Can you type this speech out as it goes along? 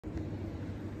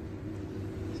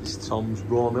is Tom's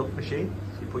raw milk machine.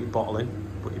 So you put your bottle in,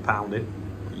 put your pound in,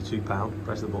 put your £2,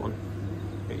 press the button,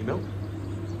 get your milk.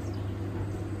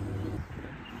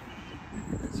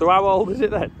 So how old is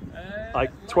it then?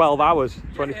 Like 12 hours,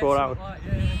 24 hours? Like,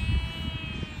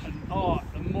 And, oh,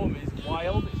 the mum is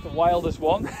wild. It's the wildest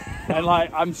one. And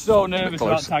like, I'm so nervous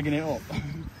about tagging it up.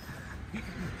 You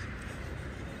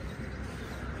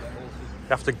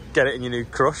have to get it in your new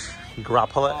crush and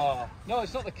grapple it. Oh, no,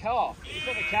 it's not the car. It's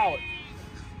not the cow.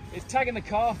 It's tagging the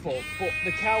car full, but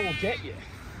the cow will get you.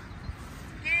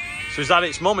 So is that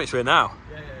its mum it's with now?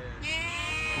 Yeah.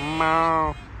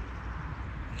 Meow.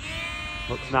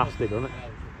 Looks nasty, doesn't it?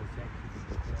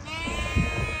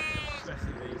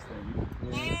 Especially these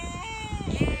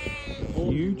things.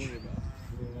 Huge.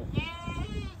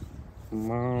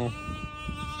 Meow.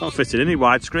 Not fitting in it,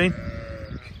 widescreen.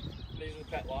 These are the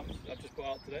pet lambs I've just put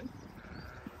out today.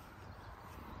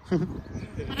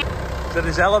 So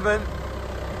there's Element.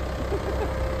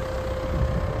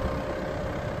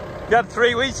 You had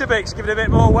 3 Weetabix, give it a bit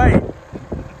more weight.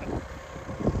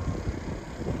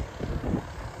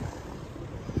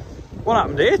 What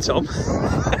happened here, Tom?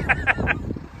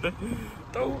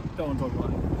 Don't talk about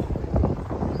it.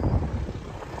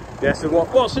 Yeah, so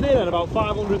what's in here then? About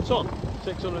 500 tonne?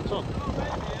 600 tonne?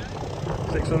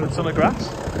 600 tonne of grass?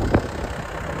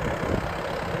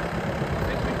 I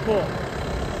think we put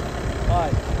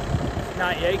like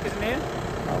 90 acres in here.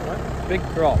 Oh, Big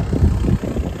crop.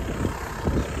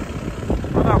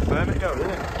 Look how firm it goes, isn't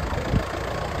it?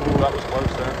 Oh, that was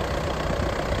close there.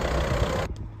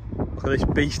 Look at this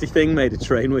beastie thing made of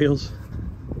train wheels.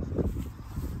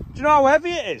 Do you know how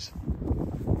heavy it is?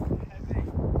 Heavy.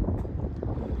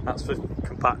 That's for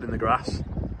compacting the grass.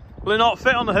 Will it not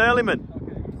fit on the Hurleyman?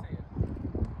 Okay, you see it.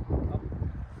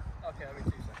 Okay, I'll be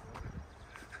 2 seconds.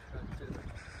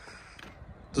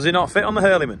 Does it not fit on the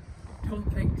Hurleyman? I don't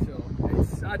think so.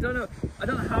 I don't know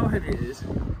how heavy it is.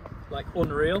 Like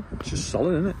unreal. It's just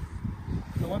solid, isn't it?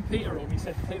 So when Peter rode, he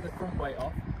said to take the front weight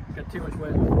off. Got too much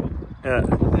weight on the front. Yeah.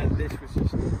 And then this was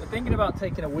just. I'm thinking about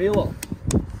taking a wheel off.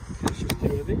 It's just too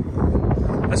heavy.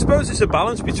 I suppose it's a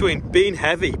balance between being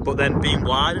heavy but then being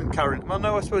wide and carrying. Well,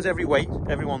 no, I suppose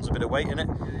everyone's a bit of weight in it.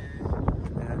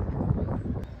 Yeah.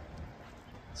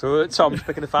 So Tom's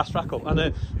picking a fast track up,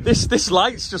 and this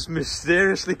light's just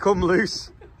mysteriously come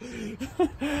loose.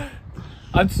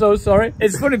 I'm so sorry.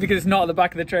 It's funny because it's not at the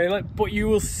back of the trailer, but you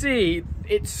will see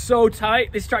it's so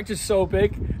tight. This tractor's so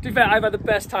big. To be fair, I've had the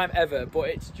best time ever, but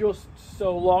it's just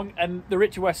so long, and the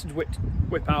Richard Westons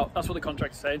whip out. That's what the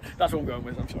contract's saying. That's what I'm going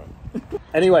with. I'm sorry.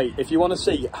 Anyway, if you want to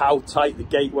see how tight the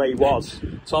gateway was,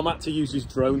 Tom had to use his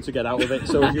drone to get out of it.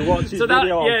 So if you watch his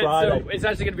video on Friday... So it's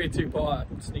actually going to be a 2-part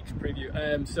sneak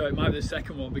preview. So it might be the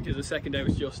second one, because the second day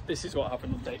was just, this is what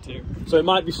happened on day 2. So it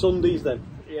might be Sundays then?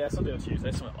 Yeah, Sunday or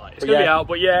Tuesday, something like that. It's going to be out,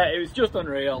 but yeah, it was just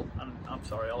unreal. And I'm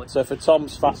sorry, Ollie. So for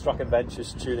Tom's fast track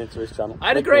adventures, tune into his channel. I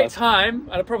had a great time,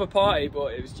 I had a proper party,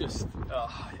 but it was just,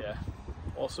 yeah,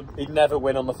 awesome. He'd never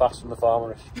win on the Fast from the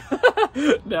Farmerish.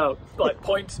 No, like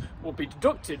points will be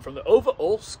deducted from the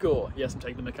overall score. Yes, I'm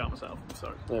taking them into account myself. I'm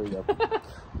sorry. There we go.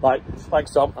 Right,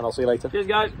 thanks Tom, and I'll see you later. Cheers,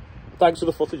 guys. Thanks for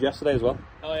the footage yesterday as well.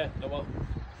 Oh yeah, no well.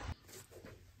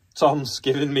 Tom's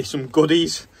given me some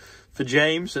goodies for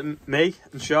James and me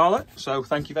and Charlotte, so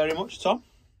thank you very much, Tom.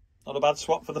 Not a bad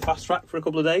swap for the fast track for a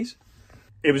couple of days.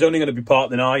 It was only going to be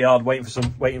parked in our yard waiting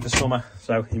for summer,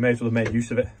 so he may as well have made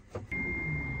use of it.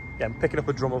 Yeah, I'm picking up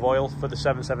a drum of oil for the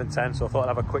 7710, so I thought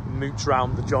I'd have a quick mooch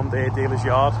round the John Deere dealer's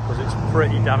yard because it's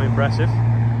pretty damn impressive.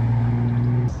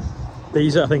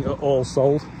 These, I think, are all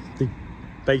sold. They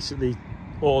basically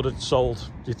ordered,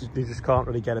 sold. You just can't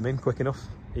really get them in quick enough.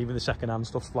 Even the second-hand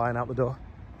stuff's flying out the door.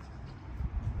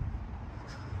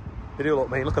 They do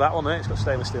look mean. Look at that one there. It's got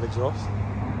stainless steel exhaust.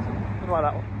 I wonder why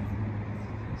that one.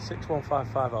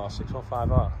 6155R,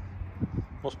 615R.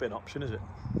 Must be an option, is it?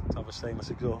 To have a stainless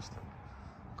exhaust.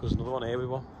 Because another one here with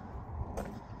one.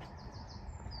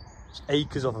 There's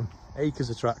acres of them. Acres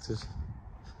of tractors.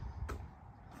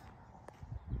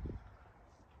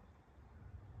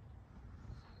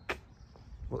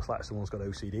 Looks like someone's got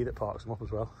OCD that parks them up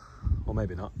as well. Or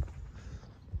maybe not.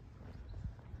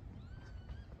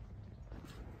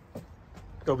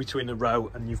 Go between the row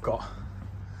and you've got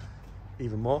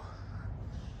even more.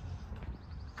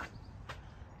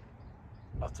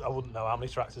 I wouldn't know how many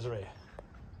tractors are here.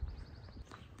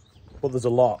 But there's a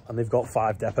lot, and they've got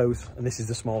 5 depots, and this is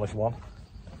the smallest one.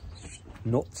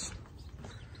 Nuts.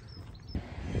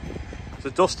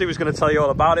 So Dusty was going to tell you all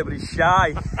about it, but he's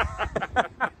shy.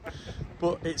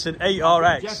 But it's an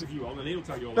 8RX. Jeff, if you want, and he'll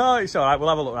tell you all. No, it's all right. We'll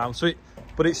have a look around. So,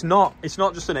 but it's not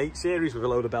just an 8 series with a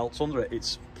load of belts under it.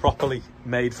 It's properly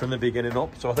made from the beginning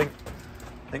up. So I think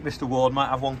I think Mr. Ward might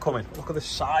have one coming. Look at the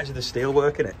size of the steel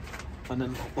work in it. And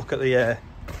then look at the,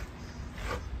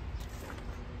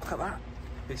 look at that.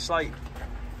 It's like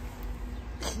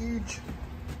huge.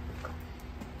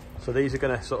 So these are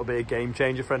going to sort of be a game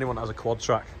changer for anyone that has a quad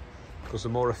track, because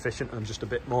they're more efficient and just a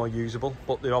bit more usable.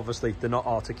 But they're not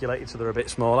articulated, so they're a bit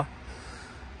smaller.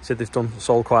 Said they've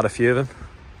sold quite a few of them.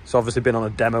 It's obviously been on a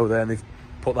demo there, and they've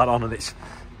put that on and it's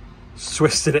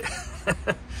twisted it.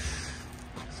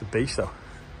 It's a beast though.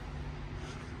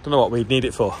 Don't know what we'd need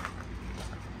it for.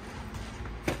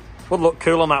 Would look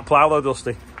cool on that plough though,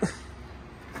 Dusty.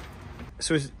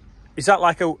 So is that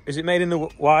like is it made in the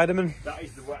Weidemann? That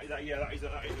is the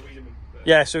Weidemann.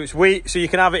 Yeah, so it's so you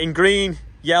can have it in green,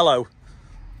 yellow,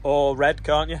 or red,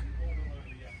 can't you?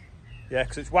 Yeah,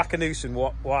 because it's Wackenhusen,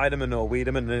 Weidemann or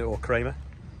Wiedemann or Kramer.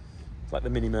 It's like the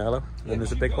Mini Merlot. And then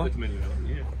there's a big one.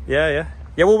 Yeah.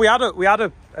 Well, we had a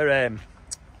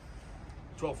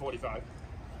 1245.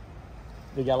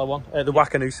 The yellow one, the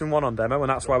Wackenhusen one on demo, and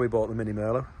that's why we bought the Mini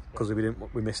Merlot, because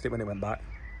we missed it when it went back.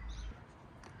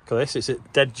 Look at this, it's a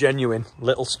dead genuine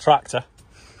little tractor.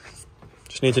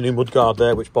 Just needs a new mudguard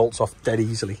there, which bolts off dead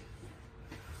easily.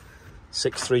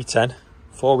 6.310,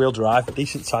 4-wheel drive,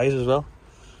 decent tyres as well.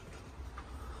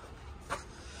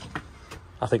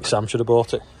 I think Sam should have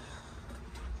bought it.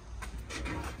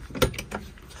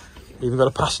 Even got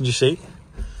a passenger seat.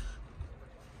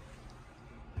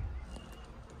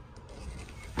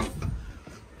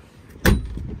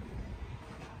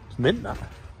 It's mint, that.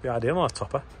 Be ideal on a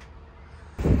topper.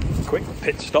 Quick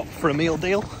pit stop for a meal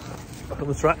deal. Back on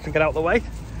the track to get out of the way.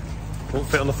 Won't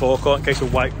fit on the forecourt in case we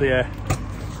wipe the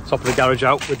top of the garage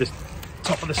out with the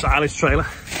top of the silage trailer.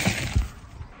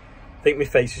 I think my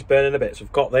face is burning a bit, so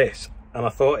I've got this, and I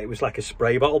thought it was like a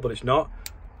spray bottle, but it's not.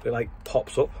 It like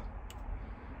pops up.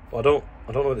 But I don't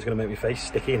know if it's going to make my face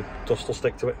sticky and dust will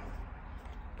stick to it.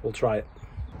 We'll try it.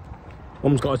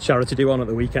 Mum's got a charity do on at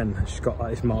the weekend. She's got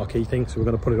like this marquee thing, so we're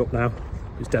going to put it up now.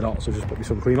 It's dead hot, so just put me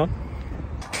some cream on.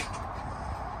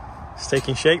 It's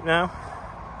taking shape now.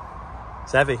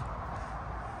 It's heavy.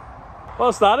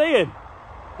 What's that, Ian?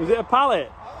 Was it a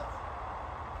pallet?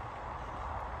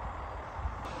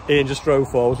 Ian just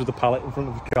drove forwards with the pallet in front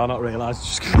of the car, not realised,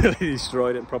 just completely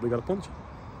destroyed it and probably got a punch.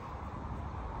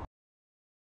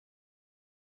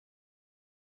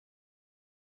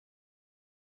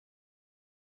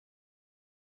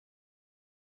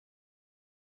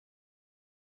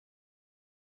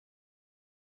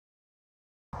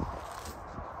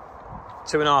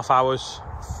 Two and a half hours,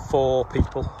 4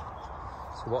 people.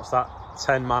 So what's that?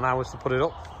 10 man hours to put it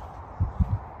up.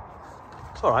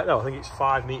 It's all right though. I think it's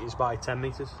 5 meters by 10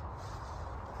 meters.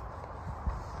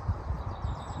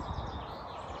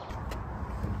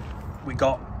 We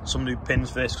got some new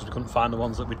pins for this because we couldn't find the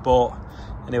ones that we'd bought.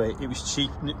 Anyway, it was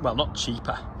cheap. Well, not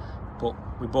cheaper, but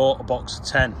we bought a box of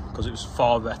 10 because it was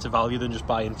far better value than just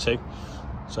buying 2.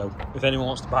 So if anyone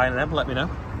wants to buy them, let me know,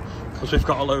 because we've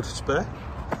got a load to spare.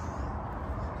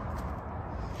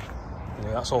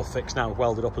 Anyway, that's all fixed now,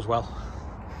 welded up as well.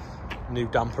 New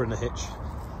damper in the hitch.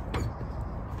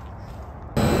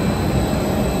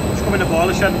 Just come in the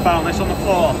boiler shed and found this on the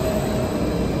floor.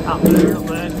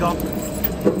 Absolutely gone.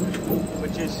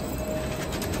 Which is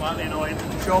slightly annoying.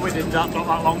 I'm sure we did that not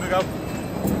that long ago.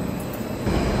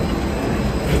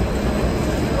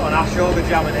 Got an ash auger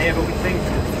jam in here, but we think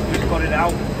we've got it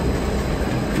out.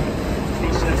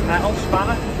 Piece of metal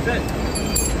spanner, is it?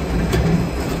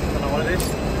 Don't know what it is.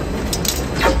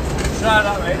 Try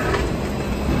that way.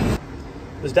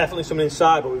 There's definitely something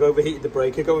inside, but we've overheated the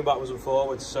breaker going backwards and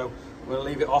forwards, so we're going to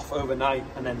leave it off overnight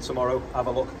and then tomorrow have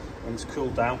a look when it's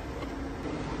cooled down.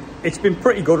 It's been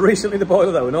pretty good recently, the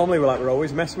boiler though. Normally we're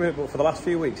always messing with it, but for the last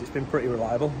few weeks it's been pretty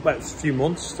reliable. Well, it's a few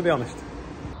months to be honest.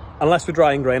 Unless we're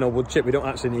drying grain or wood chip, we don't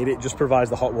actually need it. It just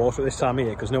provides the hot water at this time of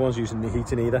year because no one's using the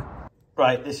heating either.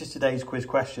 Right, this is today's quiz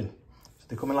question. So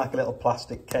they come in like a little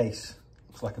plastic case.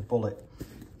 Looks like a bullet.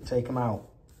 Take them out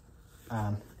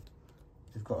and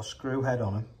they've got a screw head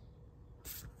on them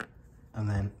and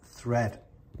then thread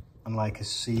and like a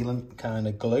sealant kind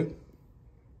of glue.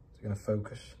 It's going to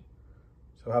focus.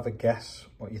 So have a guess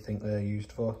what you think they're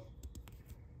used for.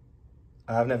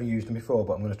 I've never used them before,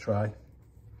 but I'm going to try.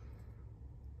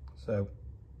 So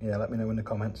yeah, let me know in the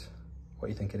comments what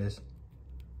you think it is.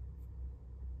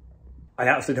 I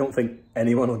actually don't think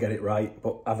anyone will get it right,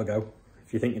 but have a go.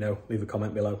 If you think you know, leave a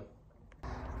comment below.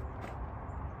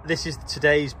 This is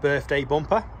today's birthday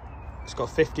bumper. It's got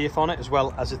 50th on it, as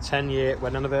well as a 10-year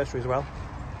wedding anniversary as well.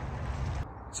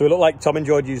 So it looked like Tom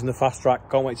enjoyed using the fast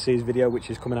track. Can't wait to see his video, which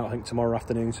is coming out I think tomorrow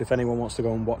afternoon. So if anyone wants to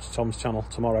go and watch Tom's channel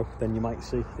tomorrow, then you might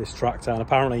see this tractor. And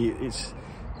apparently it's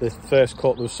the first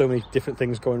cut, there was so many different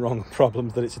things going wrong and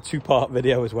problems that it's a two-part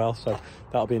video as well, so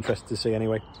that'll be interesting to see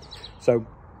anyway. So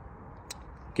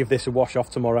give this a wash off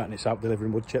tomorrow and it's out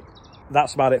delivering wood chip.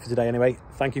 That's about it for today anyway.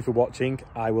 Thank you for watching.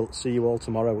 I will see you all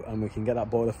tomorrow and we can get that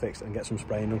boiler fixed and get some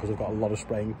spraying done, because I've got a lot of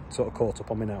spraying sort of caught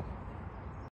up on me now.